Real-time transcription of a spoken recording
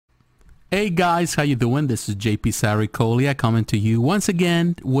Hey guys, how you doing? This is JP Saricolia coming to you once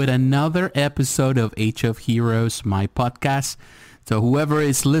again with another episode of Age of Heroes, my podcast. So whoever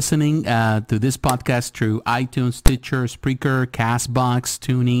is listening to this podcast through iTunes, Stitcher, Spreaker, CastBox,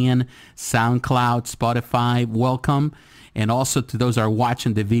 TuneIn, SoundCloud, Spotify, welcome. And also to those who are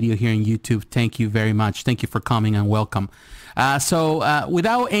watching the video here on YouTube, thank you very much. Thank you for coming and welcome. So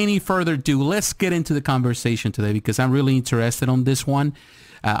without any further ado, let's get into the conversation today because I'm really interested on this one.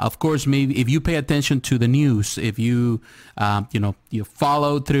 Of course, maybe if you pay attention to the news, if you you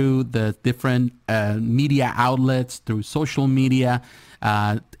follow through the different media outlets, through social media,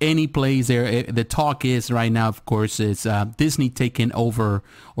 any place there, the talk is right now, of course, is Disney taking over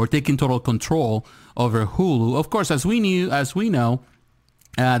or taking total control over Hulu. Of course, as we know,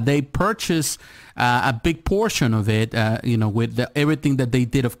 they purchased a big portion of it, with everything that they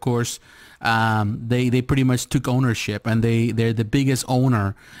did, of course. They pretty much took ownership, and they're the biggest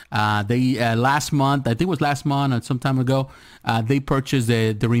owner. Last month, I think it was last month or some time ago, they purchased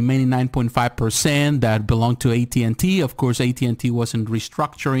the remaining 9.5% that belonged to AT&T. Of course, AT&T wasn't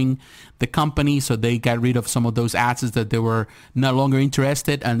restructuring the company, so they got rid of some of those assets that they were no longer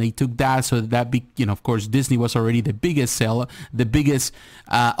interested, and they took that. So that of course, Disney was already the biggest seller, the biggest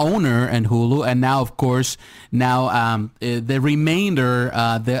owner in Hulu, and now, of course, the remainder,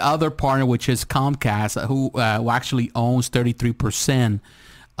 the other partner, which is Comcast, who actually owns 33%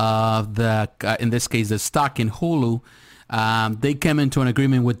 of in this case, the stock in Hulu. They came into an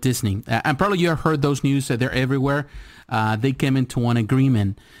agreement with Disney. And probably you have heard those news that they're everywhere. They came into an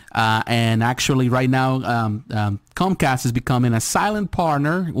agreement. And actually right now, Comcast is becoming a silent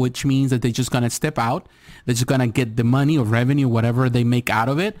partner, which means that they're just going to step out. They're just going to get the money or revenue, whatever they make out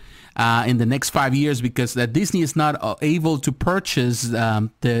of it, in the next 5 years, because Disney is not able to purchase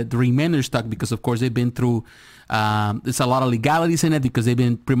the remainder stock because, of course, they've been through there's a lot of legalities in it because they've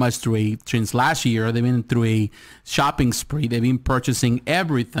been pretty much since last year, they've been through a shopping spree. They've been purchasing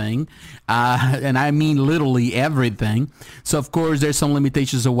everything, and I mean literally everything. So, of course, there's some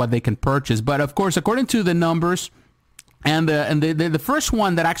limitations of what they can purchase. But, of course, according to the numbers, and the first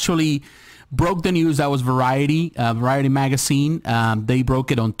one that actually broke the news, that was Variety magazine. They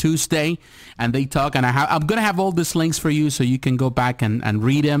broke it on Tuesday, and they talk, and I'm going to have all these links for you so you can go back and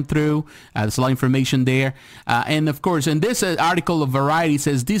read them through. There's a lot of information there. And of course, in this article of Variety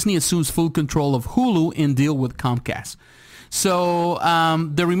says Disney assumes full control of Hulu in deal with Comcast. So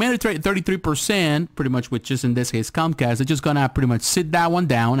the remaining 33%, pretty much, which is in this case Comcast, they're just going to pretty much sit that one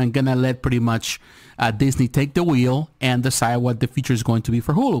down and going to let pretty much Disney take the wheel and decide what the future is going to be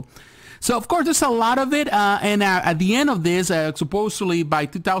for Hulu. So, of course, there's a lot of it. And at the end of this, supposedly by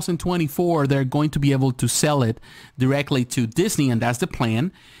 2024, they're going to be able to sell it directly to Disney. And that's the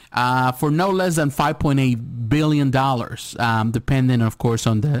plan for no less than $5.8 billion, depending, of course,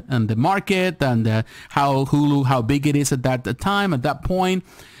 on the market and how big it is at that time, at that point.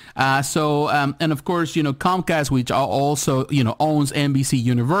 And of course, Comcast, which also, owns NBC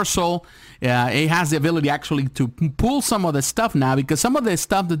Universal, it has the ability actually to pull some of the stuff now, because some of the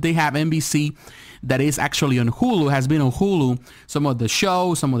stuff that they have NBC that is actually on Hulu has been on Hulu. Some of the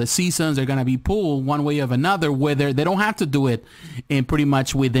shows, some of the seasons are going to be pulled one way or another, whether they don't have to do it in pretty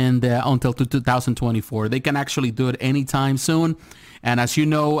much until 2024. They can actually do it anytime soon. And as you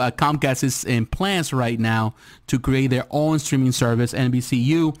know, Comcast is in plans right now to create their own streaming service,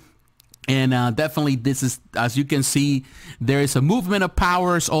 NBCU. And definitely this is, as you can see, there is a movement of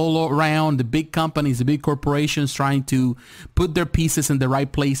powers all around, the big companies, the big corporations trying to put their pieces in the right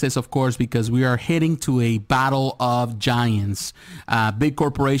places, of course, because we are heading to a battle of giants. Big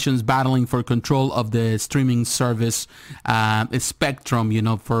corporations battling for control of the streaming service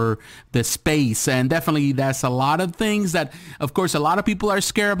spectrum, for the space. And definitely that's a lot of things that, of course, a lot of people are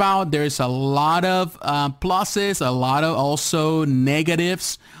scared about. There's a lot of pluses, a lot of also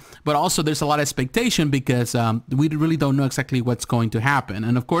negatives. But also there's a lot of expectation because we really don't know exactly what's going to happen.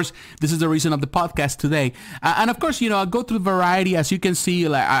 And of course, this is the reason of the podcast today. And of course, I'll go through Variety. As you can see,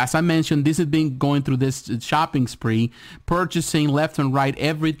 as I mentioned, this has been going through this shopping spree, purchasing left and right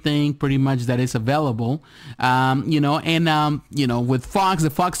everything pretty much that is available. With Fox,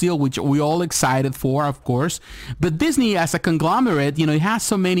 the Fox deal, which we're all excited for, of course. But Disney, as a conglomerate, it has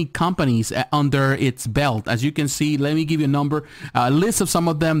so many companies under its belt. As you can see, let me give you a list of some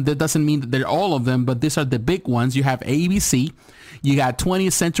of them. That doesn't mean that they're all of them, but these are the big ones. You have ABC, you got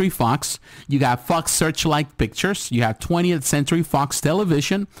 20th Century Fox, you got Fox Searchlight Pictures, you have 20th Century Fox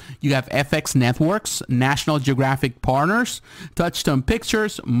Television, you have FX Networks, National Geographic Partners, Touchstone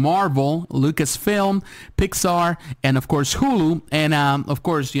Pictures, Marvel, Lucasfilm, Pixar, and of course Hulu. And of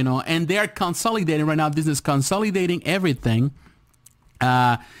course, and they're consolidating right now. This is consolidating everything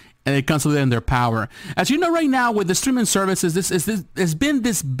and they consolidate in their power. As you know, right now with the streaming services, there's been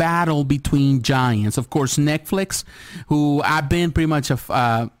this battle between giants. Of course, Netflix, who I've been pretty much a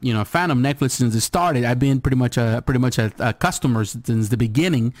fan of Netflix since it started. I've been pretty much a customer since the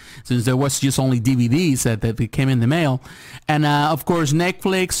beginning, since there was just only DVDs that came in the mail. And of course,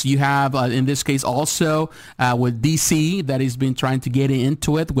 Netflix. You have in this case also with DC that has been trying to get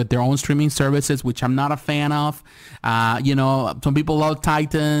into it with their own streaming services, which I'm not a fan of. Some people love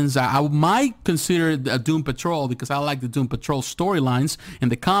Titans. I might consider a Doom Patrol because I like the Doom Patrol storylines in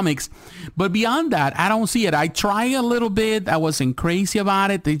the comics. But beyond that, I don't see it. I try a little bit. I wasn't crazy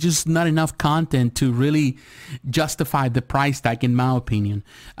about it. There's just not enough content to really justify the price tag, in my opinion.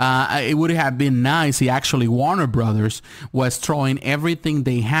 It would have been nice if actually Warner Brothers was throwing everything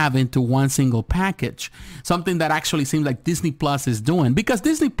they have into one single package. Something that actually seems like Disney Plus is doing. Because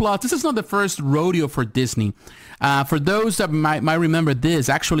Disney Plus, this is not the first rodeo for Disney. For those that might remember this,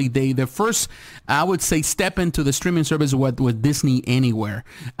 actually, the first, I would say, step into the streaming service with Disney Anywhere,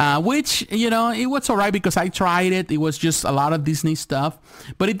 which, it was all right because I tried it. It was just a lot of Disney stuff,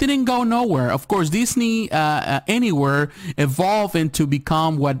 but it didn't go nowhere. Of course, Disney Anywhere evolved into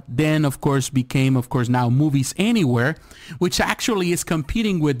become what then, of course, became, of course, now Movies Anywhere, which actually is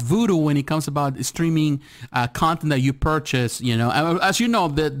competing with Vudu when it comes about streaming content that you purchase. As you know,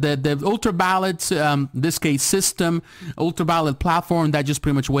 the Ultraviolet, this case, system, Ultraviolet platform, that just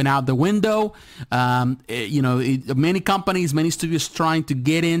pretty much went out the window. Many companies, many studios trying to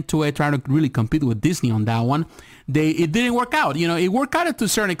get into it, trying to really compete with Disney on that one. It didn't work out. It worked out to a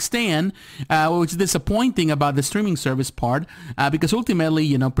certain extent, which is disappointing about the streaming service part, because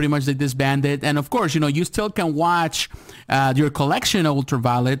ultimately, pretty much they disbanded. And of course, you still can watch your collection of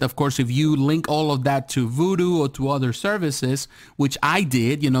Ultraviolet. Of course, if you link all of that to Vudu or to other services, which I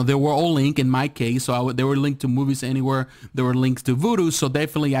did, they were all linked in my case. So they were linked to Movies Anywhere. They were linked to Vudu. So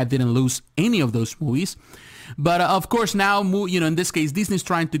definitely I didn't lose any of those movies. But of course now, in this case, Disney's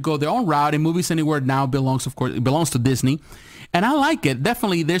trying to go their own route, and Movies Anywhere now belongs to Disney. And I like it.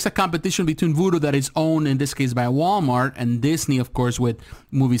 Definitely, there's a competition between Vudu that is owned, in this case, by Walmart, and Disney, of course, with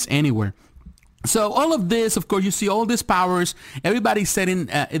Movies Anywhere. So all of this, of course, you see all these powers. Everybody's setting,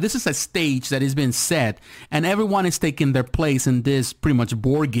 this is a stage that has been set, and everyone is taking their place in this pretty much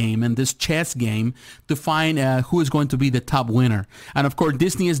board game and this chess game to find who is going to be the top winner. And of course,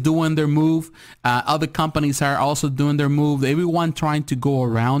 Disney is doing their move. Other companies are also doing their move. Everyone trying to go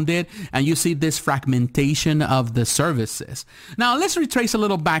around it, and you see this fragmentation of the services. Now, let's retrace a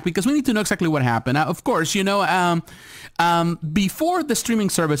little back because we need to know exactly what happened. Now, of course, before the streaming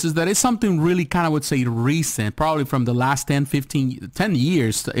services, that is something really kind of would say recent, probably from the last 10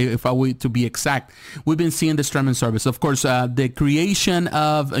 years, if I were to be exact. We've been seeing the streaming service. Of course, the creation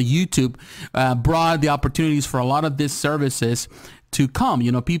of YouTube brought the opportunities for a lot of these services to come.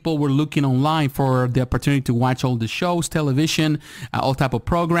 People were looking online for the opportunity to watch all the shows, television, all type of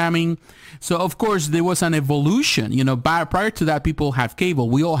programming. So of course there was an evolution. Prior to that, people have cable.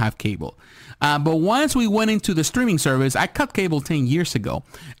 We all have cable. But once we went into the streaming service, I cut cable 10 years ago.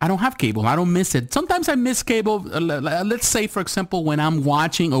 I don't have cable. I don't miss it. Sometimes I miss cable. Let's say, for example, when I'm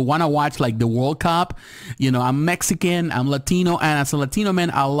watching or want to watch like the World Cup, I'm Mexican, I'm Latino, and as a Latino man,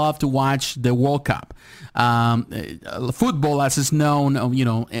 I love to watch the World Cup. Football, as is known,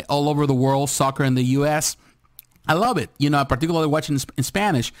 all over the world, soccer in the U.S., I love it, particularly watching in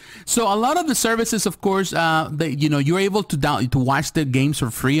Spanish. So a lot of the services, of course, you're able to watch the games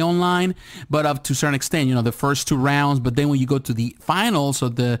for free online, but up to a certain extent, the first two rounds. But then when you go to the finals or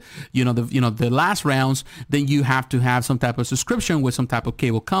the last rounds, then you have to have some type of subscription with some type of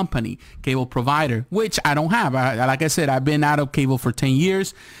cable company, cable provider, which I don't have. Like I said, I've been out of cable for 10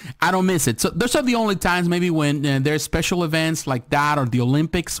 years. I don't miss it. So those are the only times maybe when there's special events like that or the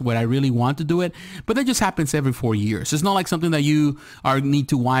Olympics where I really want to do it. But that just happens every 4 years. It's not like something that you need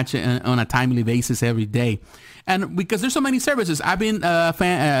to watch on a timely basis every day. And because there's so many services, I've been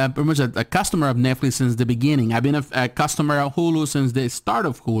pretty much a customer of Netflix since the beginning. I've been a customer of Hulu since the start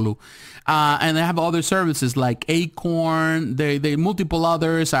of Hulu. And they have other services like Acorn. They multiple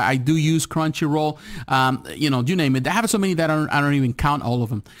others. I do use Crunchyroll. You name it. They have so many that I don't even count all of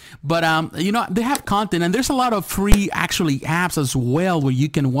them. But they have content, and there's a lot of free actually apps as well where you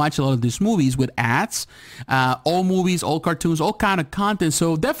can watch a lot of these movies with ads. All movies, all cartoons, all kind of content.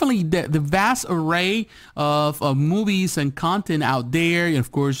 So definitely the vast array of movies and content out there. And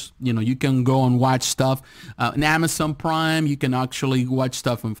of course, you can go and watch stuff on Amazon Prime. You can actually watch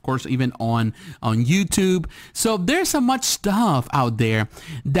stuff, of course, even on YouTube. So there's so much stuff out there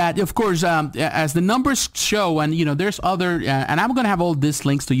that, of course, as the numbers show, and there's other, and I'm going to have all these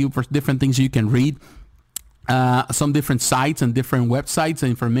links to you for different things you can read. some different sites and different websites,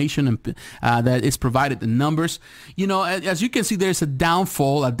 information and that is provided, the numbers. As you can see, there's a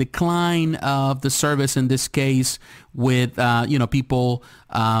downfall, a decline of the service in this case with, people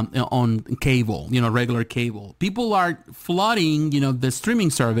on cable, regular cable. People are flooding, the streaming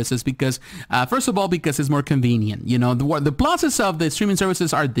services because, first of all, because it's more convenient. The pluses of the streaming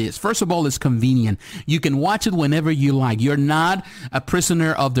services are this. First of all, it's convenient. You can watch it whenever you like. You're not a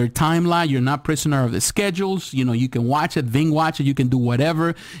prisoner of their timeline. You're not prisoner of the schedules. You can watch it, Ving watch it. You can do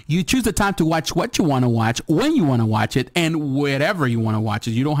whatever. You choose the time to watch what you want to watch, when you want to watch it, and wherever you want to watch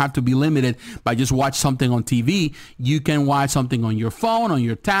it. You don't have to be limited by just watch something on TV. You can watch something on your phone, on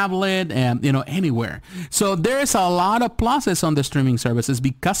your tablet, and anywhere. So there's a lot of pluses on the streaming services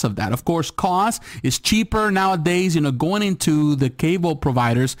because of that. Of course, cost is cheaper nowadays. Going into the cable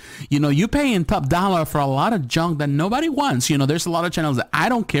providers, you pay in top dollar for a lot of junk that nobody wants. There's a lot of channels that I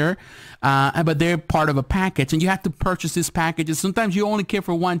don't care, but they're part of a package, and you have to purchase these packages. Sometimes you only care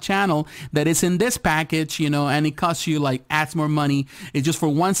for one channel that is in this package, and it costs you adds more money. It's just for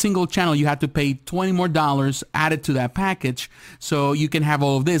one single channel you have to pay $20 more added to that package, so you can have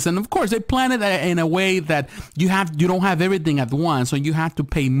all of this. And of course, they plan it in a way that you don't have everything at once, so you have to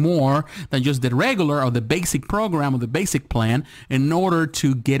pay more than just the regular or the basic program or the basic plan in order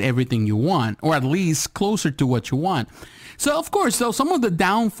to get everything you want, or at least closer to what you want. So, of course, some of the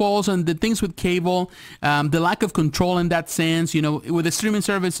downfalls and the things with cable, the lack of control in that sense, with the streaming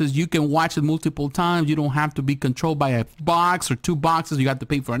services, you can watch it multiple times. You don't have to be controlled by a box or two boxes. You have to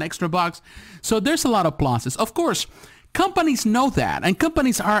pay for an extra box. So there's a lot of pluses. Of course, companies know that, and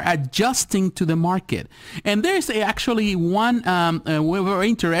companies are adjusting to the market. And there's actually one very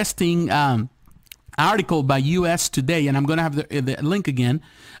interesting article by US Today, and I'm going to have the link again.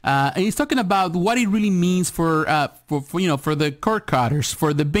 And he's talking about what it really means for the cord cutters,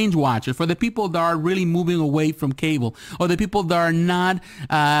 for the binge watchers, for the people that are really moving away from cable, or the people that are not,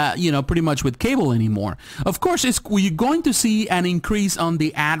 pretty much with cable anymore. Of course, you're going to see an increase on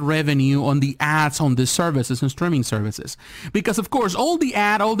the ad revenue, on the ads on the services and streaming services, because of course all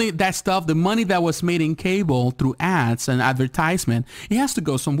that stuff, the money that was made in cable through ads and advertisement, it has to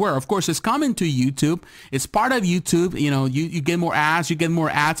go somewhere. Of course, it's coming to YouTube. It's part of YouTube. You get more ads. You get more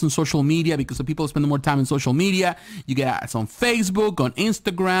ads on social media because the people spend more time in social media. You get ads on Facebook, on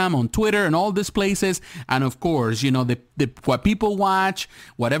Instagram, on Twitter, and all these places. And of course, what people watch,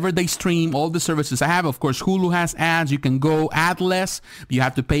 whatever they stream, all the services I have. Of course, Hulu has ads. You can go adless. You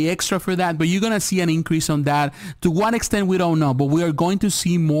have to pay extra for that, but you're going to see an increase on that. To what extent, we don't know, but we are going to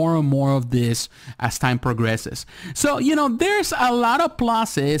see more and more of this as time progresses. So, there's a lot of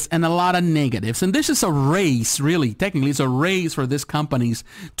pluses and a lot of negatives. And this is a race, really. Technically, it's a race for these companies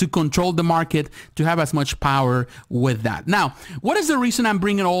to control the market, to have as much power with that. Now, what is the reason I'm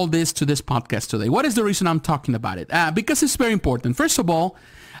bringing all this to this podcast today? What is the reason I'm talking about it? Because it's very important. First of all,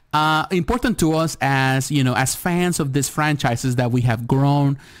 important to us as fans of these franchises that we have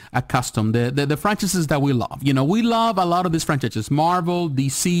grown accustomed, the franchises that we love. We love a lot of these franchises, Marvel,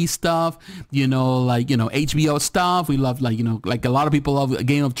 DC stuff, HBO stuff. We love like a lot of people love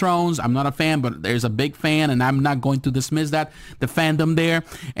Game of Thrones. I'm not a fan, but there's a big fan, and I'm not going to dismiss that, the fandom there.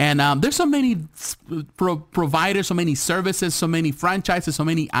 And there's so many providers, so many services, so many franchises, so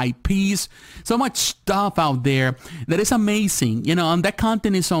many IPs, so much stuff out there that is amazing. And that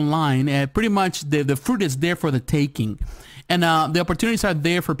content is online. Pretty much the fruit is there for the taking. And the opportunities are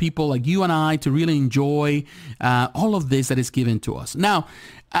there for people like you and I to really enjoy all of this that is given to us. Now,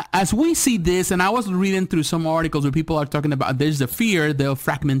 as we see this, and I was reading through some articles where people are talking about there's the fear, the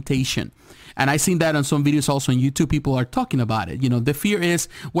fragmentation. And I've seen that on some videos also on YouTube. People are talking about it. The fear is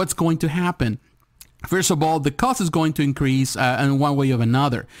what's going to happen. First of all, the cost is going to increase in one way or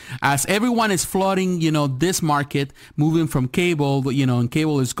another. As everyone is flooding, this market, moving from cable, and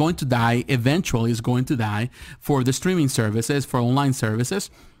cable is going to die, eventually is going to die for the streaming services, for online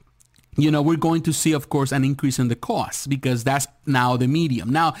services. We're going to see, of course, an increase in the costs because that's now the medium.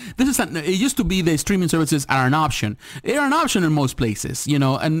 Now, it used to be the streaming services are an option. They are an option in most places,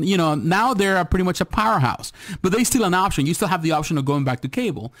 and, now they're pretty much a powerhouse, but they're still an option. You still have the option of going back to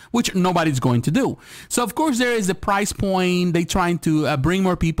cable, which nobody's going to do. So, of course, there is the price point. They're trying to bring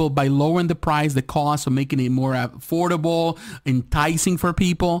more people by lowering the price, the cost, of making it more affordable, enticing for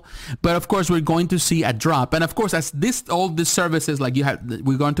people. But, of course, we're going to see a drop. And, of course, as all the services,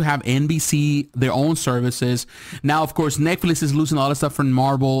 we're going to have NBC, their own services. Now, of course, Netflix is is losing a lot of stuff from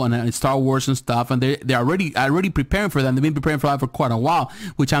Marvel and Star Wars and stuff, and they're already preparing for them. They've been preparing for that for quite a while,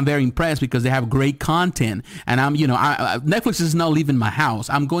 which I'm very impressed because they have great content. And Netflix is not leaving my house.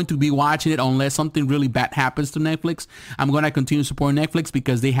 I'm going to be watching it unless something really bad happens to Netflix. I'm going to continue to support Netflix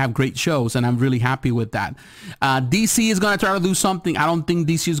because they have great shows, and I'm really happy with that. DC is going to try to do something. I don't think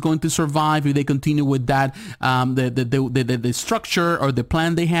DC is going to survive if they continue with that. The structure or the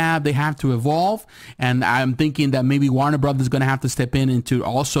plan they have to evolve, and I'm thinking that maybe Warner Brothers is going to have to step in and to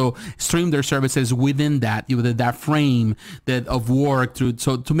also stream their services within that frame of work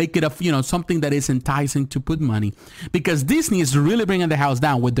to make it something that is enticing to put money, because Disney is really bringing the house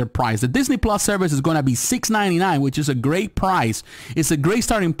down with their price. The Disney Plus service is going to be $6.99, which is a great price. It's a great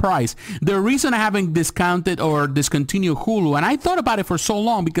starting price. The reason I haven't discounted or discontinued Hulu, and I thought about it for so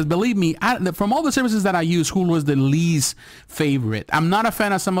long, because believe me, from all the services that I use, Hulu is the least favorite. I'm not a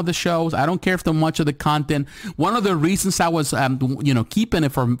fan of some of the shows. I don't care for much of the content. One of the reasons I was keeping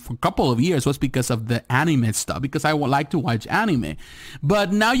it for a couple of years was because of the anime stuff, because I would like to watch anime.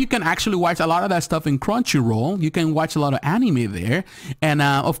 But now you can actually watch a lot of that stuff in Crunchyroll. You can watch a lot of anime there, and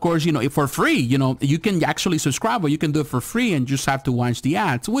of course, for free. You can actually subscribe, or you can do it for free and just have to watch the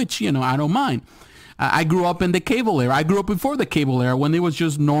ads, which I don't mind. I grew up in the cable era. I grew up before the cable era when it was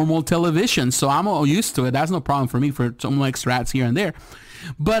just normal television, so I'm all used to it. That's no problem for me for some extra ads here and there.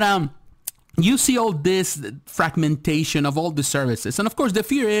 But you see all this fragmentation of all the services. And of course, the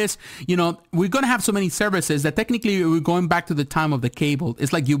fear is, we're going to have so many services that technically we're going back to the time of the cable.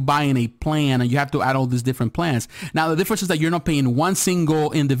 It's like you buying a plan and you have to add all these different plans. Now, the difference is that you're not paying one single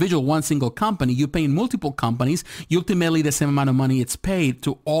company. You're paying multiple companies. You ultimately, the same amount of money it's paid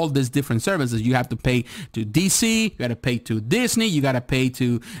to all these different services. You have to pay to DC, you got to pay to Disney, you got to pay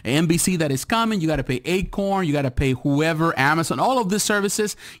to NBC that is coming, you got to pay Acorn, you got to pay whoever, Amazon, all of these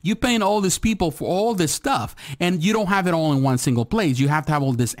services. You're paying all these people for all this stuff, and you don't have it all in one single place. You have to have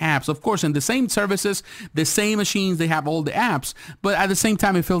all these apps. Of course, in the same services, the same machines, they have all the apps, but at the same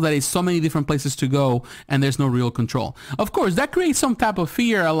time, I feel that it's so many different places to go and there's no real control. Of course, that creates some type of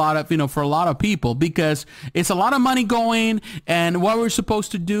fear for a lot of people, because it's a lot of money going, and what we're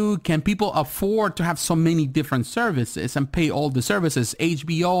supposed to do, can people afford to have so many different services and pay all the services,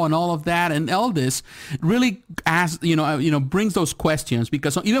 HBO and all of that, and all this really brings those questions,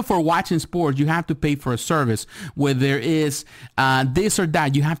 because even for watching sports, you have to pay for a service where there is this or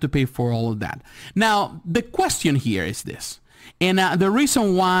that. You have to pay for all of that. Now, the question here is this. And the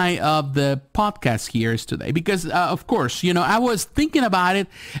reason why of the podcast here is today, because, of course, I was thinking about it,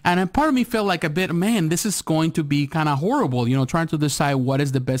 and part of me felt like a bit, man, this is going to be kind of horrible, trying to decide what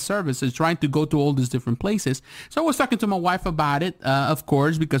is the best services, trying to go to all these different places. So I was talking to my wife about it, of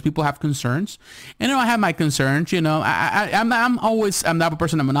course, because people have concerns. And, I have my concerns, I'm not a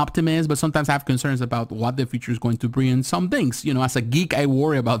person, I'm an optimist, but sometimes I have concerns about what the future is going to bring in some things. As a geek, I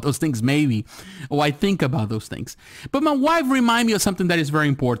worry about those things maybe, or I think about those things. But my wife reminded me of something that is very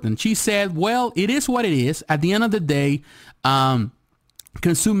important. She said, well, it is what it is. At the end of the day,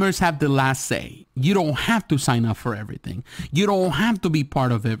 consumers have the last say. You don't have to sign up for everything. You don't have to be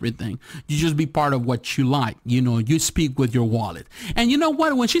part of everything. You just be part of what you like. You speak with your wallet. And you know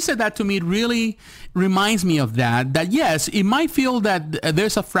what? When she said that to me, it really reminds me of that yes, it might feel that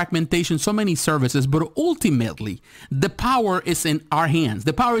there's a fragmentation, so many services, but ultimately the power is in our hands.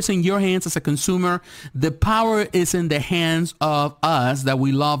 The power is in your hands as a consumer. The power is in the hands of us that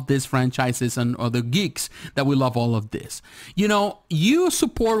we love these franchises or the geeks that we love all of this. You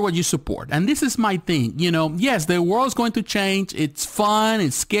support what you support. And this is my thing. Yes, the world's going to change. It's fun.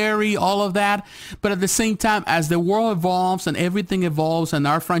 It's scary, all of that. But at the same time, as the world evolves and everything evolves and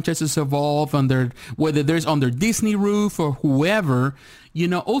our franchises evolve whether there's under Disney roof or whoever,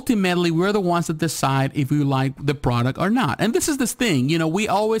 ultimately we're the ones that decide if we like the product or not. And this is this thing, we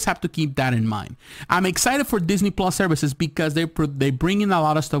always have to keep that in mind. I'm excited for Disney Plus services because they bring in a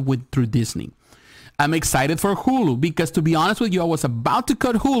lot of stuff through Disney. I'm excited for Hulu because, to be honest with you, I was about to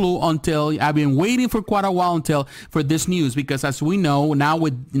cut Hulu until I've been waiting for quite a while for this news, because as we know now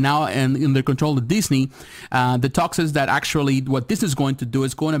and in the control of Disney, the talk says that actually what this is going to do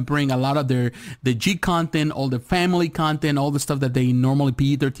is going to bring a lot of the G content, all the family content, all the stuff that they normally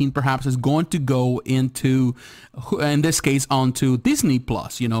PG-13 perhaps is going to go into, in this case, onto Disney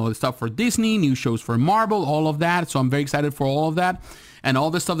Plus. The stuff for Disney, new shows for Marvel, all of that. So I'm very excited for all of that. and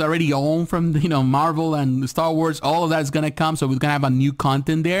all the stuff that already own from, Marvel and Star Wars, all of that is going to come. So we're going to have a new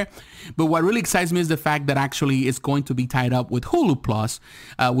content there. But what really excites me is the fact that actually it's going to be tied up with Hulu Plus,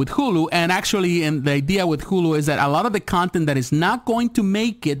 with Hulu. And actually, and the idea with Hulu is that a lot of the content that is not going to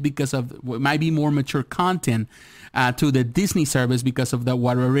make it because of what might be more mature content to the Disney service because of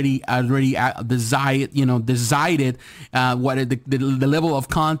what already decided what the level of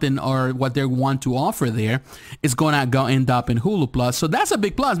content or what they want to offer there is going to end up in Hulu Plus. So that's a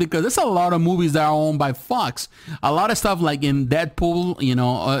big plus because there's a lot of movies that are owned by Fox. A lot of stuff like in Deadpool,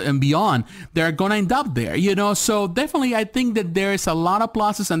 and beyond, they're going to end up there, So definitely, I think that there's a lot of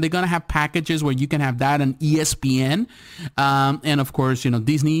pluses, and they're going to have packages where you can have that and ESPN, and of course,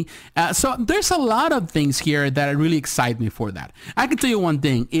 Disney. So there's a lot of things here that really excite me for that. I can tell you one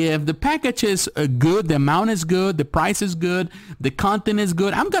thing: if the package is good, the amount is good, the price is good, the content is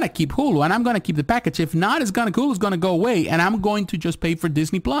good, I'm gonna keep Hulu and I'm gonna keep the package. If not, Hulu's gonna go away, and I'm going to just pay for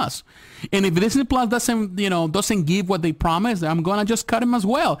Disney Plus. And if Disney Plus doesn't give what they promised, I'm gonna just cut them as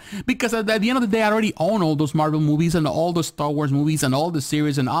well. Because at the end of the day, I already own all those Marvel movies and all the Star Wars movies and all the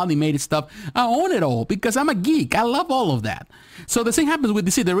series and animated stuff. I own it all because I'm a geek. I love all of that. So the same happens with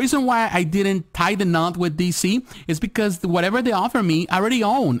DC. The reason why I didn't tie the knot with DC is because whatever they offer me, I already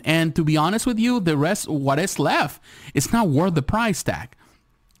own. And to be honest with you, the rest, what is left, it's not worth the price tag.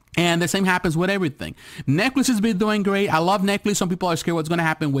 And the same happens with everything. Netflix has been doing great. I love Netflix. Some people are scared what's going to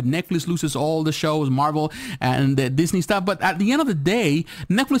happen when Netflix loses all the shows, Marvel and the Disney stuff. But at the end of the day,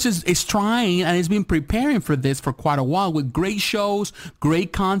 Netflix is trying and has been preparing for this for quite a while with great shows,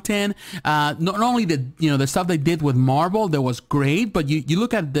 great content. Not only the stuff they did with Marvel that was great, but you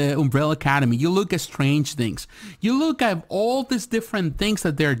look at the Umbrella Academy, you look at Strange Things, you look at all these different things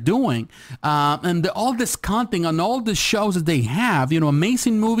that they're doing, and all this content and all the shows that they have,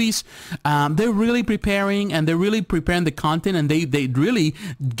 amazing movies. They're really preparing the content, and they really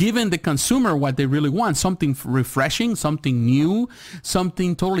giving the consumer what they really want, something refreshing, something new,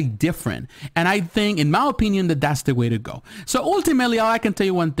 something totally different. And I think, in my opinion, that's the way to go. So ultimately, all I can tell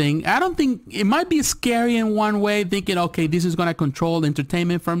you one thing: I don't think it might be scary in one way, thinking, okay, this is going to control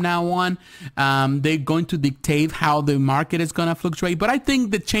entertainment from now on. They're going to dictate how the market is going to fluctuate. But I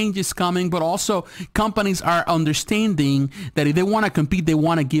think the change is coming. But also, companies are understanding that if they want to compete, they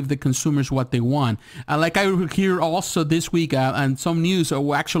want to give the consumers what they want. Like I hear also this week, and some news,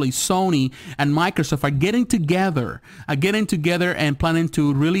 actually Sony and Microsoft are getting together and planning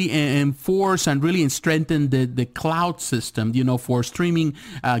to really enforce and really strengthen the cloud system, for streaming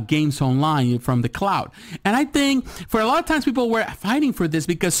games online from the cloud. And I think for a lot of times people were fighting for this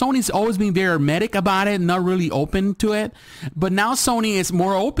because Sony's always been very hermetic about it, not really open to it. But now Sony is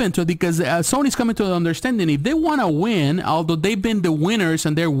more open to it because Sony's coming to an understanding. If they want to win, although they've been the winners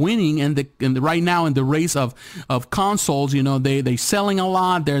and they're winning right now in the race of consoles, they're selling a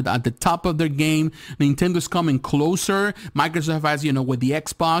lot. They're at the top of their game. Nintendo's coming closer. Microsoft has, with the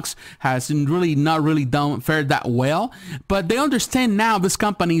Xbox, has really not really fared that well. But they understand now, these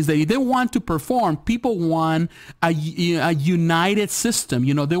companies, that if they want to perform, people want a united system.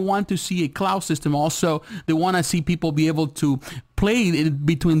 They want to see a cloud system. Also, they want to see people be able to play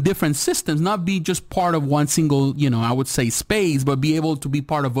between different systems, not be just part of one single, I would say space, but be able to be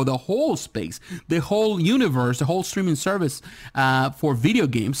part of the whole space, the whole universe, the whole streaming service for video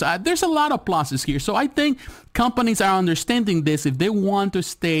games. There's a lot of pluses here. So I think companies are understanding this if they want to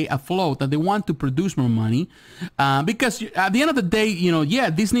stay afloat and they want to produce more money. Because at the end of the day,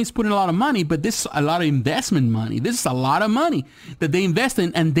 Disney's putting a lot of money, but this is a lot of investment money. This is a lot of money that they invest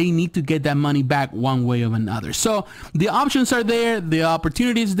in, and they need to get that money back one way or another. So the options are there. The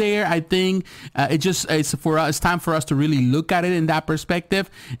opportunity is there. I think it's time for us to really look at it in that perspective,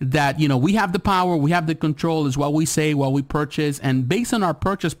 that, we have the power, we have the control, is what we say, what we purchase. And based on our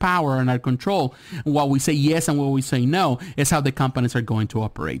purchase power and our control, what we say yes and what we say no is how the companies are going to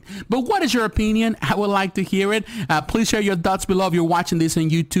operate. But what is your opinion? I would like to hear it. Please share your thoughts below. If you're watching this on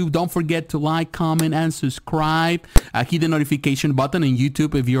YouTube, don't forget to like, comment, and subscribe. Hit the notification button on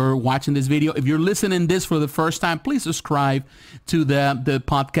YouTube if you're watching this video. If you're listening this for the first time, please subscribe to the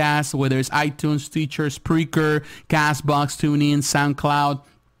podcast, whether it's iTunes, Stitcher, Spreaker, Castbox, TuneIn, SoundCloud,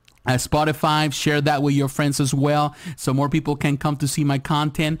 Spotify. Share that with your friends as well, so more people can come to see my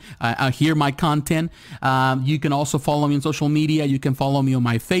content, hear my content. You can also follow me on social media. You can follow me on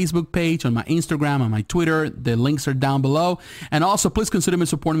my Facebook page, on my Instagram, on my Twitter. The links are down below. And also, please consider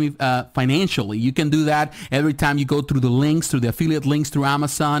supporting me financially. You can do that every time you go through the links, through the affiliate links through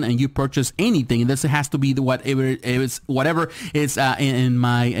Amazon, and you purchase anything. This has to be whatever is in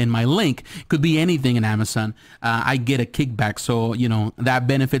my link. Could be anything in Amazon. I get a kickback, so that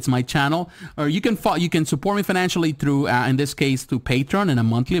benefits my channel. Or you can support me financially through, in this case, through Patreon on a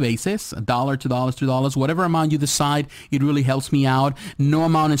monthly basis, $1, $2, $3, whatever amount you decide. It really helps me out. No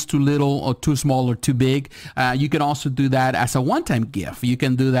amount is too little or too small or too big. You can also do that as a one-time gift. You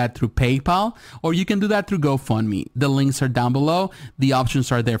can do that through PayPal, or you can do that through GoFundMe. The links are down below. The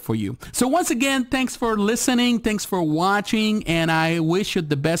options are there for you. So once again, thanks for listening. Thanks for watching. And I wish you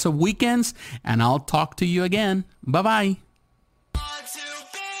the best of weekends. And I'll talk to you again. Bye-bye.